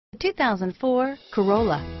2004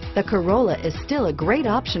 Corolla. The Corolla is still a great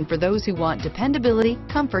option for those who want dependability,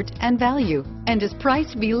 comfort, and value, and is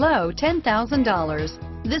priced below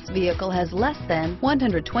 $10,000. This vehicle has less than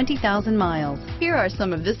 120,000 miles. Here are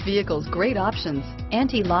some of this vehicle's great options: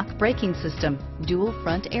 anti-lock braking system, dual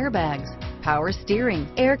front airbags, power steering,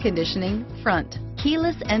 air conditioning, front,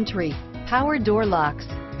 keyless entry, power door locks,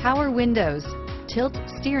 power windows, tilt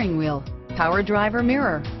steering wheel, power driver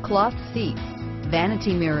mirror, cloth seats,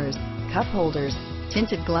 vanity mirrors, cup holders,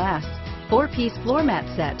 tinted glass, 4-piece floor mat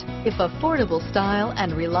set. If affordable style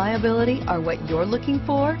and reliability are what you're looking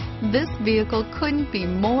for, this vehicle couldn't be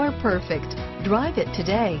more perfect. Drive it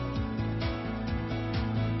today.